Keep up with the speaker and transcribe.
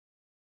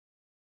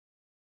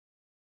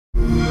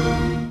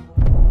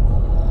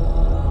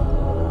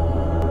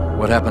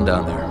What happened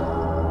down there?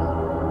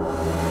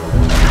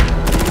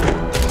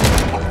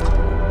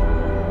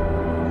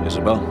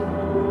 Isabel?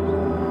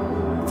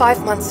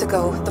 5 months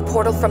ago, the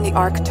portal from the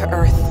Ark to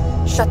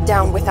Earth shut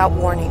down without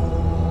warning.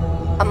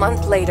 A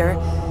month later,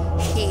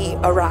 he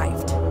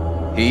arrived.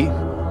 He?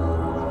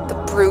 The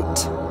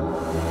Brute.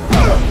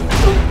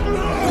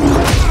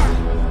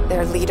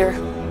 Their leader.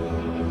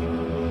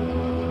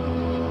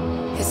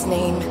 His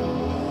name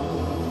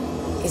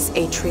is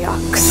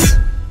Atriox.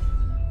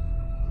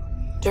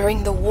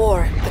 During the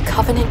war, the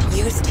Covenant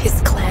used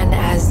his clan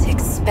as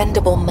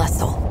expendable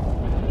muscle.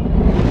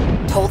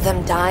 Told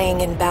them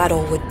dying in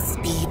battle would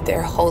speed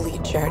their holy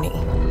journey.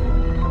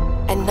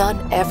 And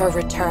none ever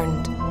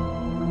returned.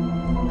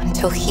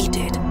 Until he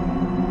did.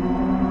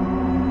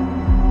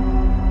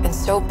 And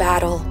so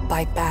battle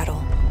by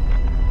battle,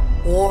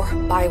 war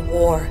by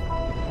war,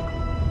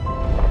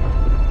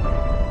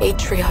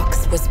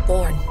 Atriox was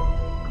born.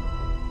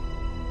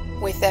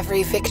 With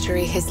every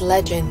victory, his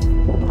legend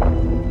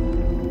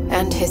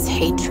and his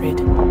hatred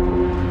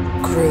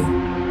grew.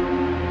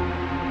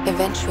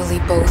 Eventually,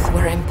 both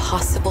were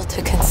impossible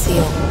to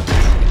conceal,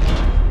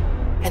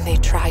 and they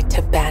tried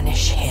to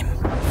banish him.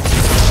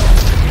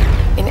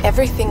 In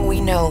everything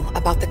we know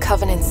about the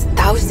Covenant's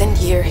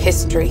 1,000-year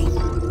history,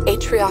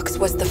 Atriox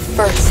was the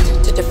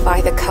first to defy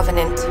the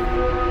Covenant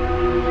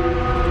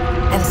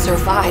and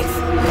survive.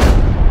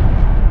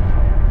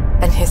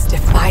 And his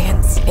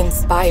defiance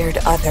inspired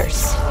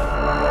others.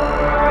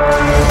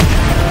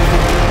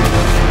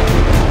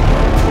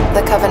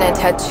 The Covenant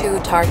had 2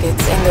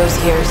 targets in those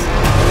years.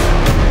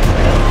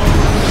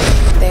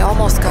 They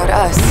almost got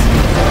us.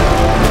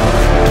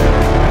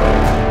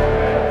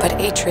 But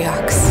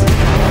Atriox,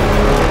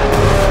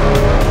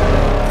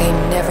 they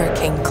never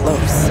came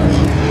close.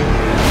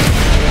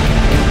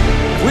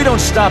 If we don't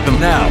stop him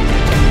now,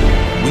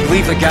 we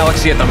leave the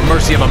galaxy at the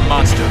mercy of a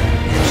monster.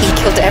 He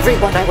killed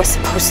everyone I was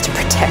supposed to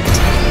protect.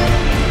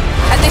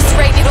 At this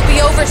rate, it'll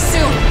be over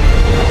soon.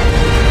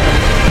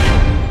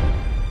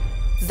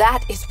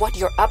 That is what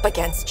you're up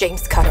against,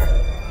 James Cutter.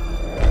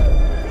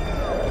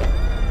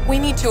 We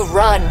need to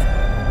run.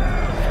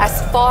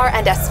 As far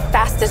and as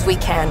fast as we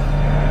can.